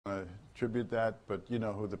attribute that, but you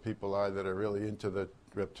know who the people are that are really into the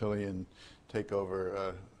reptilian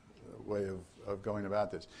takeover way of going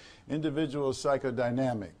about this. Individual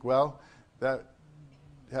psychodynamic. Well, that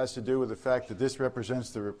has to do with the fact that this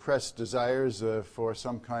represents the repressed desires for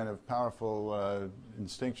some kind of powerful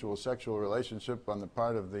instinctual sexual relationship on the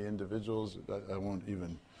part of the individuals. I won't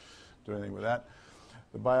even do anything with that.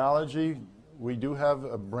 The biology, we do have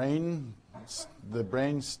a brain. The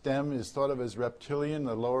brain stem is thought of as reptilian.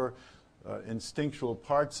 The lower instinctual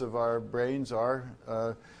parts of our brains are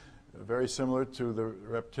very similar to the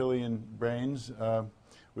reptilian brains.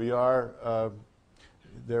 We are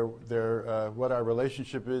what our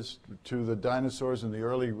relationship is to the dinosaurs and the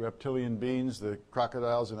early reptilian beings, the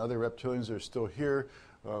crocodiles and other reptilians are still here.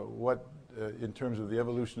 What, in terms of the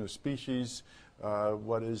evolution of species,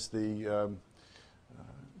 what is the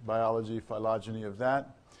biology, phylogeny of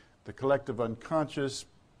that? The collective unconscious,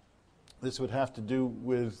 this would have to do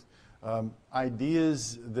with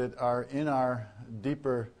ideas that are in our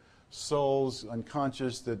deeper souls,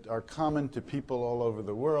 unconscious, that are common to people all over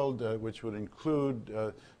the world, which would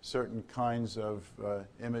include certain kinds of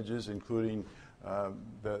images, including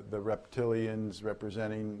the reptilians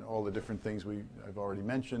representing all the different things I've already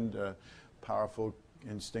mentioned, powerful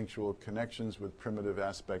instinctual connections with primitive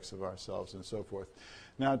aspects of ourselves and so forth.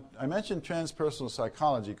 Now, I mentioned transpersonal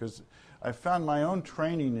psychology because I found my own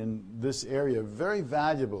training in this area very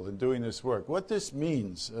valuable in doing this work. What this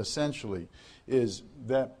means, essentially, is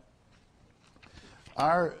that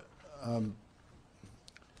our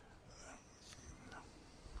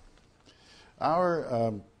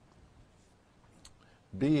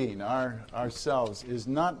being, ourselves, is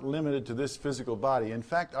not limited to this physical body. In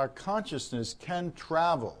fact, our consciousness can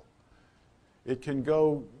travel. It can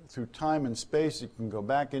go through time and space. It can go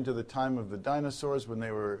back into the time of the dinosaurs when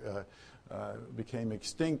they were became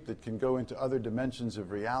extinct. It can go into other dimensions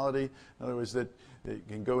of reality. In other words, that it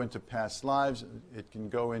can go into past lives. It can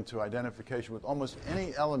go into identification with almost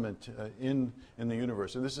any element in the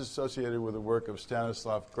universe. And this is associated with the work of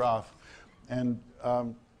Stanislav Grof, and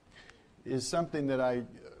is something that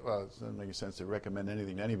well, it doesn't make sense to recommend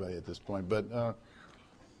anything to anybody at this point, but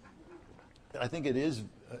I think it is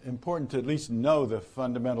important to at least know the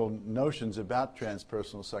fundamental notions about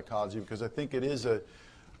transpersonal psychology, because I think it is a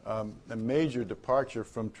major departure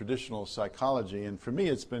from traditional psychology, and for me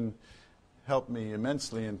it's been helped me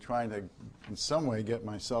immensely in trying to in some way get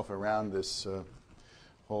myself around this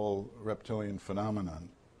whole reptilian phenomenon.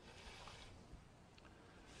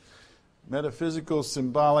 Metaphysical,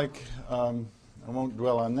 symbolic, I won't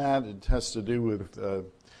dwell on that. It has to do with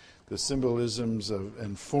the symbolisms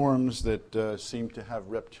and forms that seem to have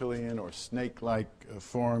reptilian or snake-like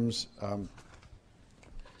forms.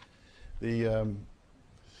 The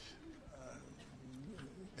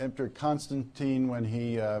Emperor Constantine, when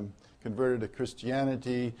he converted to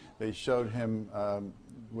Christianity, they showed him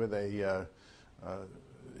with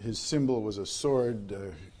his symbol was a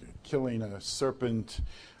sword killing a serpent.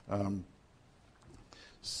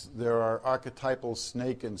 There are archetypal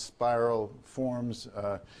snake and spiral forms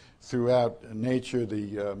throughout nature.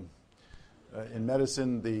 In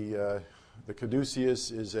medicine, the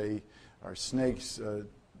caduceus are snakes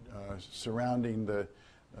surrounding the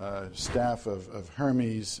staff of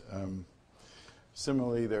Hermes.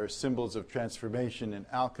 Similarly, there are symbols of transformation in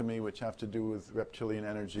alchemy, which have to do with reptilian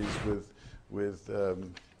energies, with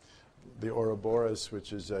the Ouroboros,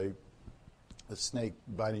 which is a snake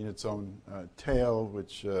biting its own tail,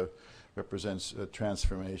 which represents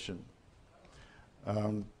transformation.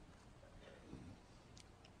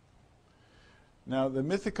 Now, the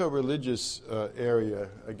mythico-religious area,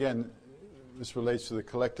 again, this relates to the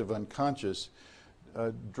collective unconscious.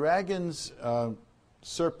 Dragons,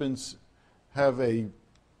 serpents have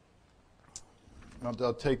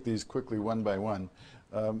I'll take these quickly one by one.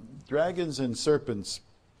 Dragons and serpents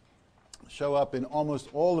show up in almost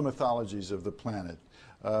all the mythologies of the planet.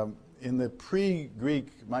 In the pre-Greek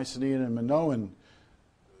Mycenaean and Minoan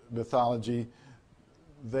mythology,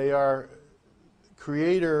 they are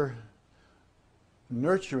creator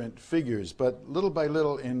nurturant figures, but little by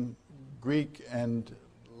little in Greek and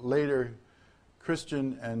later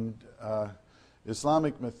Christian and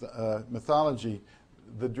Islamic mythology,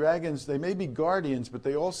 the dragons, they may be guardians, but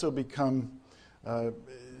they also become,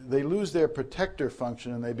 they lose their protector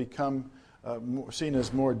function and they become seen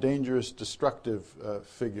as more dangerous, destructive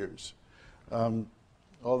figures.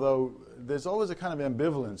 Although there's always a kind of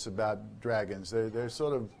ambivalence about dragons. They're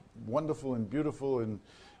sort of wonderful and beautiful and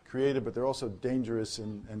creative, but they're also dangerous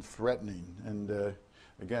and threatening. And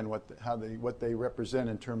again, what they represent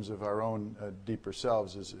in terms of our own deeper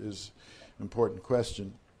selves is an important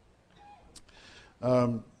question.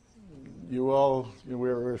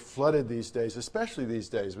 we're flooded these days, especially these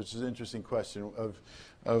days, which is an interesting question,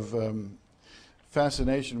 of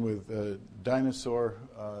fascination with dinosaurs,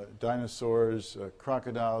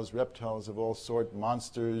 crocodiles, reptiles of all sorts,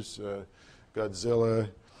 monsters, Godzilla,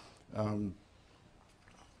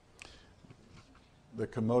 the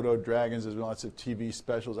Komodo dragons. There's been lots of TV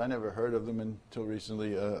specials. I never heard of them until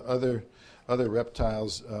recently. Other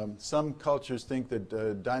reptiles. Some cultures think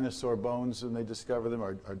that dinosaur bones, when they discover them,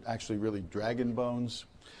 are actually really dragon bones.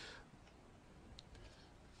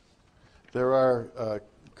 There are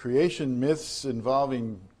creation myths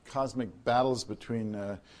involving cosmic battles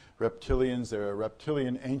between reptilians. There are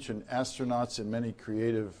reptilian ancient astronauts in many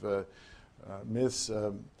creative myths.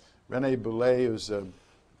 René Boulay, who's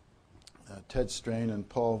Ted Strain and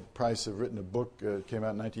Paul Price have written a book, came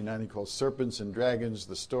out in 1990, called Serpents and Dragons,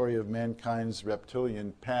 The Story of Mankind's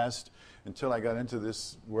Reptilian Past. Until I got into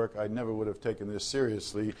this work, I never would have taken this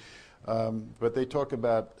seriously. But they talk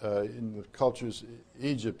about, in the cultures,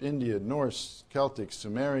 Egypt, India, Norse, Celtic,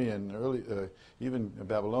 Sumerian, early, even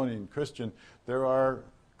Babylonian, Christian, there are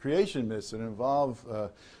creation myths that involve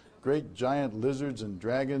great giant lizards and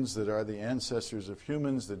dragons that are the ancestors of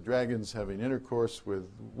humans, the dragons having intercourse with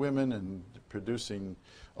women and producing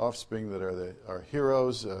offspring that are our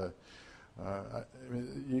heroes. I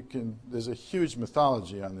mean, there's a huge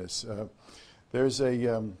mythology on this. There's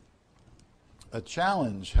a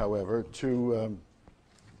challenge, however, to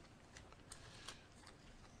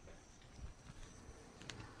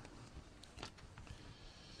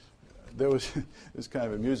there was it was kind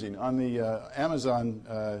of amusing on the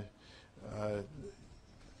Amazon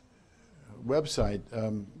website.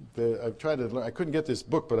 I've tried to learn. I couldn't get this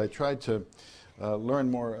book, but I tried to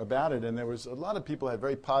learn more about it. And there was a lot of people had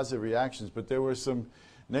very positive reactions, but there were some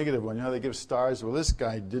negative ones. You know, they give stars. Well, this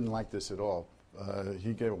guy didn't like this at all.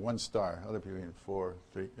 He gave it 1 star. Other people gave it 4,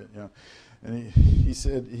 3. You know, and he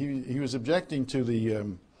said he was objecting to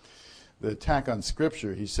the attack on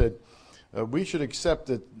Scripture. He said we should accept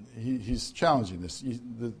that he's challenging this.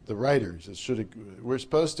 The writers we're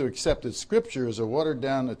supposed to accept that Scripture is a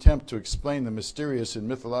watered-down attempt to explain the mysterious in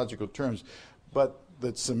mythological terms, but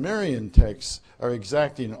that Sumerian texts are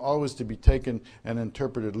exacting and always to be taken and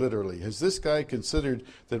interpreted literally. Has this guy considered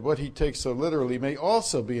that what he takes so literally may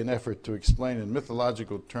also be an effort to explain in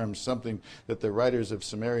mythological terms something that the writers of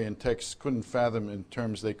Sumerian texts couldn't fathom in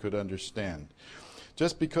terms they could understand?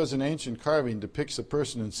 Just because an ancient carving depicts a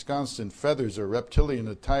person ensconced in feathers or reptilian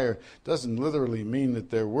attire doesn't literally mean that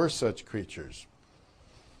there were such creatures.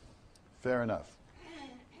 Fair enough.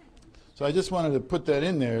 So I just wanted to put that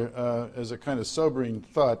in there as a kind of sobering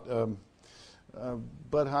thought.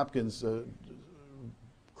 Bud Hopkins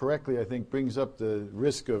correctly, I think, brings up the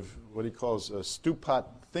risk of what he calls stew pot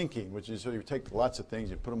thinking, which is so you take lots of things,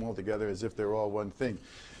 you put them all together as if they're all one thing.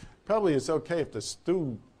 Probably it's okay if the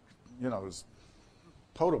stew, is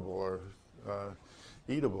potable or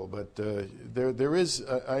eatable, but there is.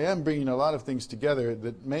 I am bringing a lot of things together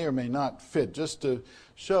that may or may not fit, just to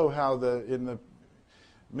show how in the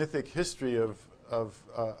mythic history of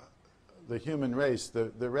the human race,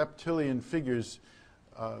 the reptilian figures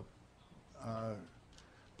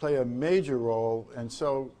play a major role, and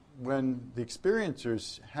so when the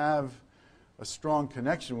experiencers have a strong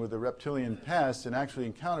connection with the reptilian past and actually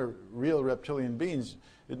encounter real reptilian beings,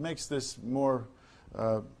 it makes this more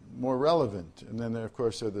relevant. And then, of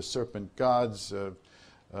course, there are the serpent gods,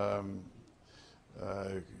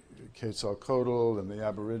 Quetzalcoatl and the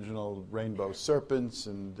Aboriginal rainbow serpents,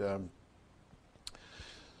 and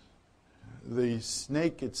the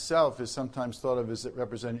snake itself is sometimes thought of as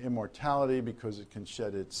representing immortality because it can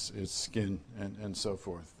shed its skin and so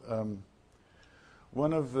forth.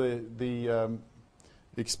 One of the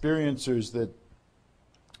experiencers that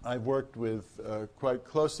I've worked with quite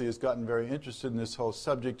closely has gotten very interested in this whole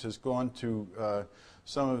subject, has gone to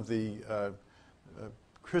some of the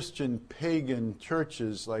Christian pagan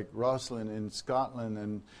churches like Rosslyn in Scotland,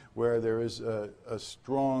 and where there is there's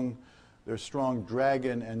strong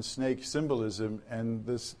dragon and snake symbolism, and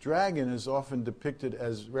this dragon is often depicted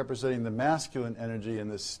as representing the masculine energy and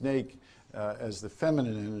the snake as the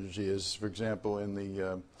feminine energy, as, for example, in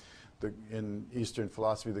in Eastern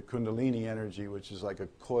philosophy, the Kundalini energy, which is like a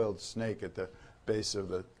coiled snake at the base of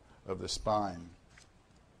the spine.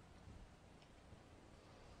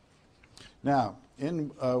 Now,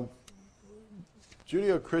 in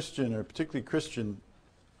Judeo-Christian, or particularly Christian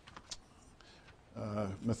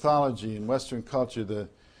mythology in Western culture,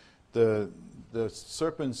 the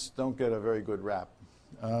serpents don't get a very good rap.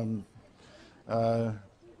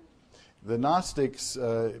 The Gnostics,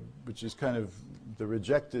 which is kind of the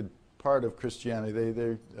rejected part of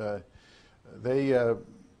Christianity, they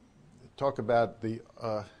talk about the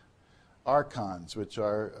archons, which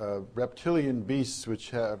are reptilian beasts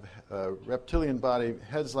which have reptilian body,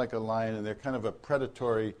 heads like a lion, and they're kind of a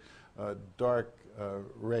predatory, dark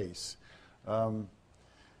race.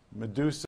 Medusa